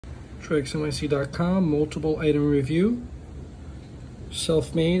TraxNYC.com, multiple item review.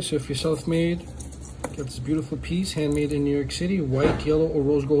 Self-made, so if you're self-made, got this beautiful piece, handmade in New York City. White, yellow, or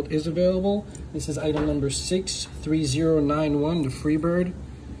rose gold is available. This is item number 63091, the Freebird.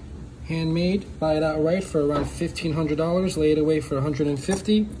 Handmade, buy it outright for around $1,500, lay it away for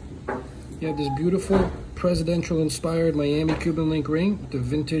 $150. You have this beautiful presidential-inspired Miami Cuban link ring with the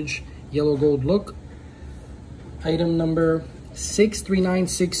vintage yellow gold look. Item number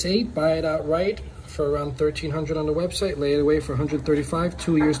 63968, buy it outright for around $1,300 on the website, lay it away for $135,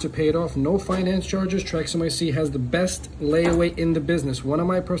 2 years to pay it off, no finance charges. TraxNYC has the best layaway in the business. One of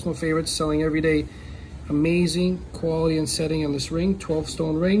my personal favorites, selling every day. Amazing quality and setting on this ring,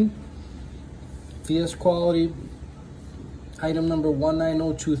 12-stone ring. VS quality. Item number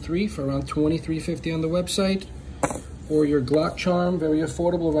 19023 for around $23.50 on the website. Or your Glock charm, very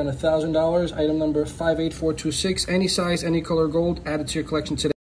affordable, around $1,000. Item number 58426, any size, any color gold, added to your collection today.